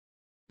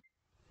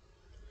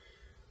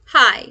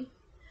Hi,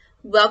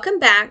 welcome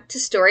back to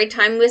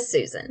Storytime with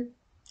Susan.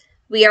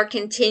 We are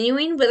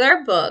continuing with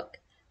our book,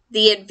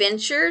 The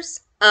Adventures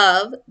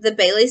of the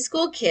Bailey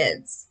School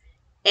Kids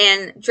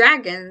and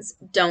Dragons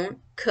Don't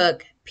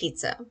Cook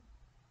Pizza.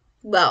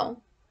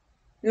 Well,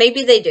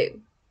 maybe they do,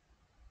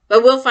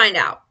 but we'll find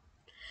out.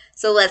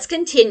 So let's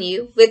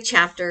continue with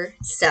Chapter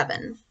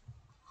 7.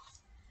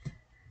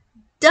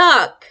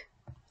 Duck!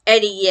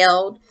 Eddie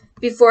yelled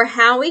before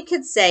Howie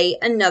could say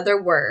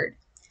another word.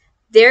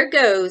 There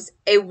goes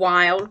a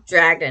wild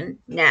dragon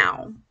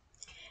now.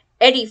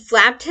 Eddie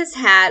flapped his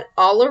hat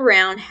all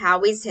around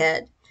Howie's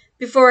head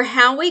before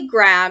Howie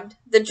grabbed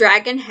the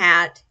dragon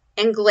hat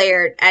and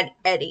glared at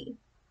Eddie.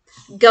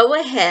 Go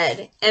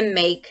ahead and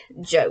make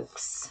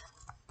jokes.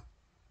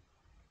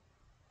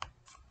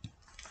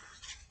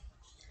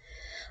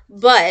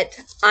 But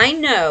I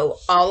know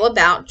all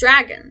about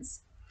dragons,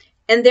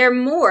 and they're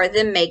more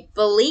than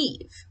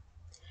make-believe.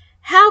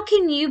 How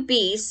can you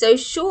be so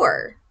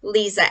sure?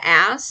 Lisa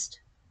asked.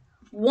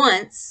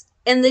 Once,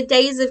 in the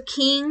days of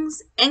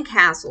kings and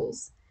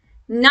castles,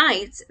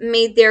 knights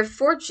made their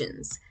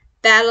fortunes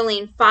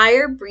battling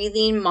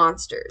fire-breathing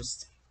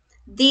monsters.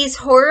 These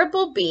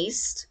horrible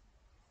beasts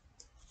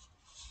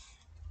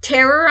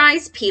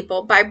terrorized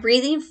people by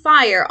breathing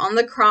fire on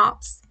the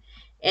crops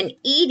and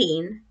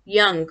eating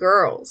young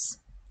girls.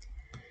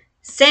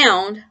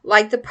 Sound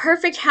like the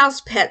perfect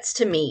house pets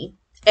to me,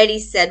 Eddie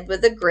said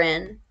with a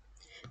grin.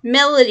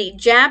 Melody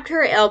jabbed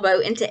her elbow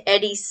into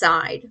Eddie's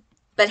side,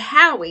 but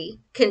Howie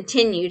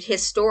continued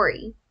his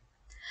story.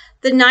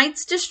 The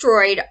knights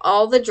destroyed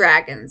all the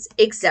dragons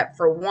except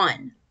for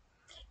one.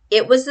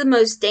 It was the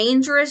most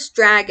dangerous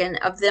dragon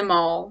of them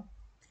all,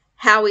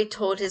 Howie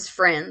told his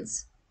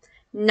friends.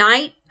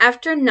 Night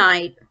after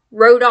night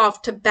rode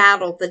off to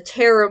battle the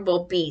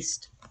terrible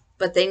beast,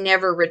 but they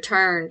never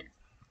returned.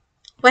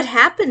 What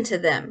happened to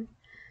them?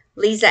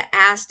 Lisa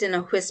asked in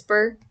a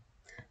whisper.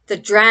 The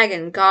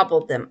dragon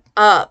gobbled them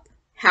up,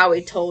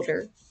 Howie told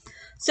her.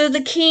 So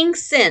the king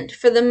sent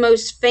for the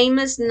most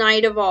famous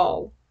knight of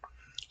all.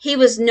 He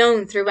was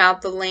known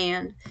throughout the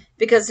land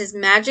because his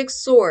magic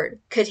sword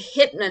could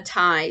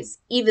hypnotize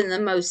even the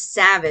most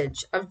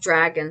savage of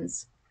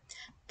dragons.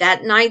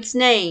 That knight's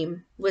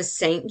name was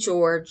St.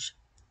 George.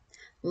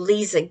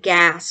 Lisa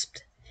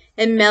gasped,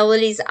 and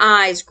Melody's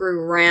eyes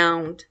grew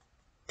round.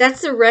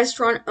 That's the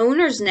restaurant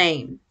owner's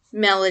name,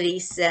 Melody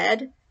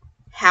said.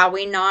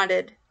 Howie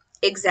nodded.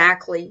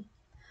 Exactly.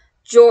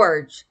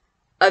 George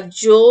of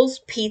Jules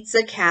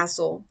Pizza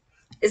Castle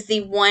is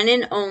the one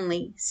and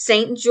only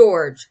St.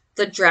 George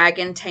the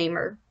Dragon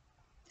Tamer.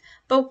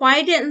 But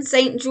why didn't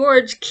St.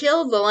 George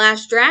kill the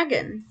last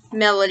dragon?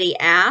 Melody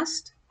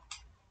asked.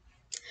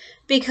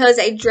 Because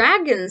a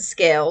dragon's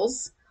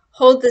scales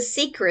hold the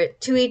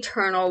secret to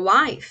eternal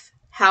life,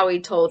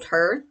 Howie told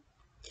her.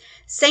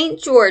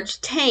 St. George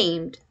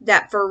tamed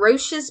that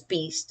ferocious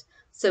beast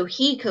so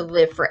he could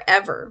live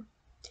forever.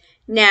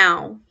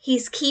 Now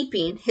he's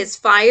keeping his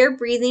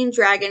fire-breathing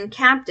dragon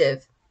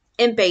captive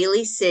in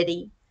Bailey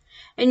City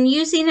and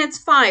using its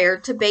fire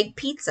to bake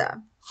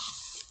pizza.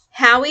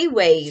 Howie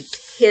waved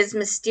his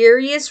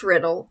mysterious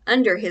riddle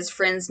under his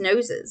friends'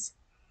 noses,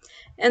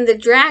 and the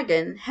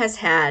dragon has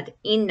had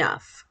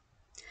enough.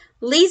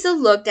 Lisa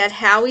looked at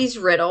Howie's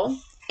riddle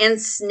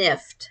and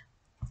sniffed.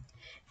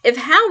 If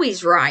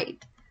Howie's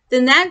right,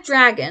 then that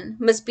dragon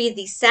must be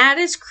the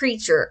saddest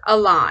creature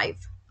alive.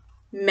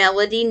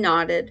 Melody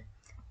nodded.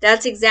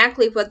 That's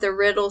exactly what the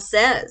riddle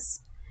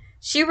says.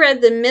 She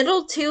read the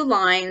middle two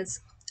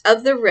lines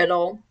of the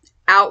riddle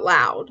out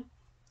loud.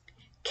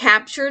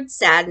 Captured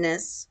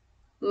sadness,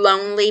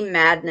 lonely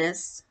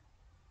madness.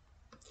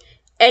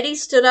 Eddie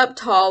stood up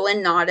tall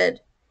and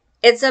nodded.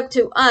 It's up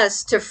to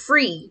us to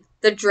free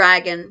the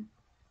dragon.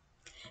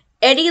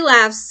 Eddie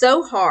laughed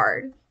so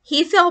hard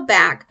he fell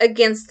back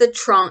against the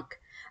trunk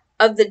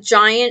of the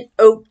giant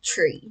oak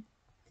tree.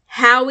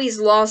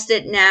 Howie's lost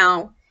it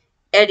now,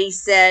 Eddie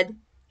said.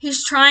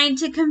 He's trying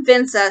to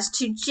convince us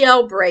to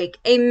jailbreak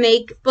a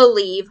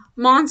make-believe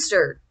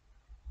monster.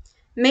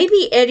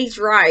 Maybe Eddie's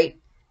right,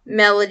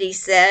 Melody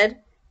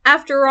said.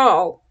 After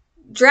all,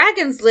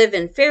 dragons live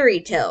in fairy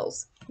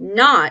tales,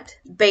 not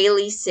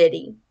Bailey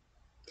City.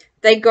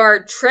 They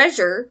guard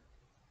treasure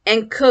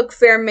and cook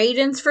fair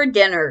maidens for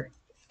dinner,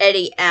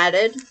 Eddie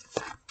added.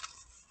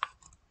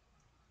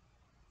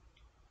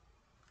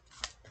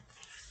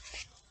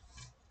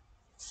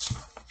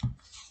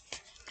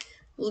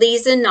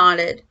 Lisa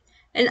nodded.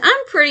 And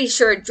I'm pretty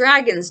sure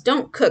dragons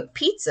don't cook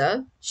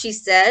pizza, she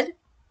said.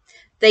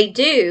 They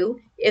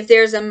do if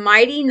there's a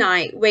mighty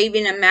knight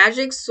waving a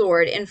magic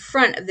sword in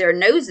front of their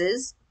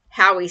noses,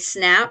 Howie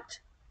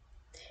snapped.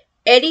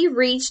 Eddie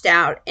reached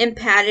out and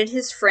patted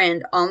his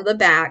friend on the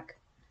back.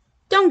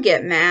 Don't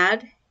get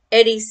mad,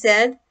 Eddie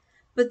said,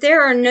 but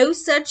there are no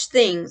such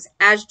things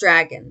as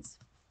dragons.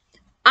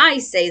 I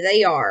say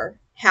they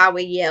are,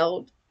 Howie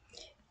yelled.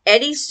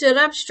 Eddie stood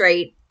up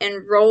straight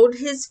and rolled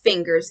his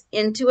fingers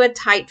into a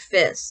tight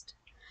fist.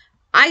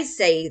 I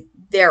say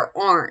there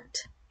aren't,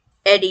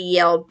 Eddie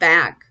yelled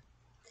back.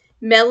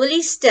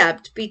 Melody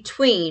stepped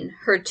between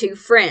her two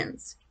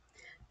friends.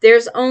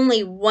 There's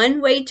only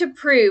one way to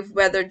prove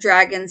whether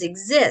dragons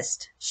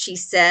exist, she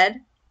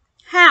said.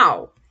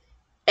 How?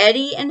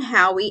 Eddie and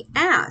Howie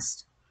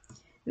asked.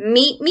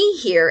 Meet me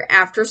here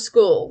after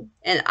school,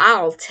 and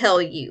I'll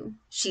tell you,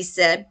 she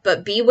said,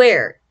 but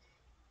beware.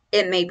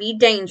 It may be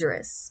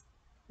dangerous.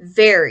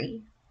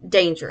 Very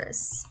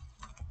dangerous.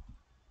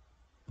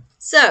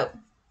 So,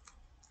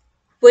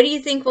 what do you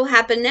think will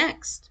happen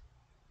next?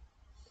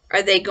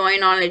 Are they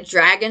going on a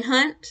dragon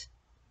hunt?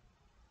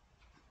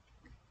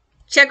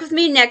 Check with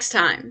me next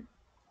time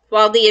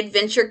while the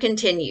adventure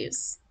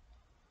continues.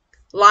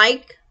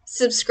 Like,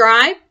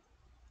 subscribe,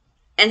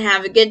 and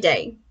have a good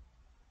day.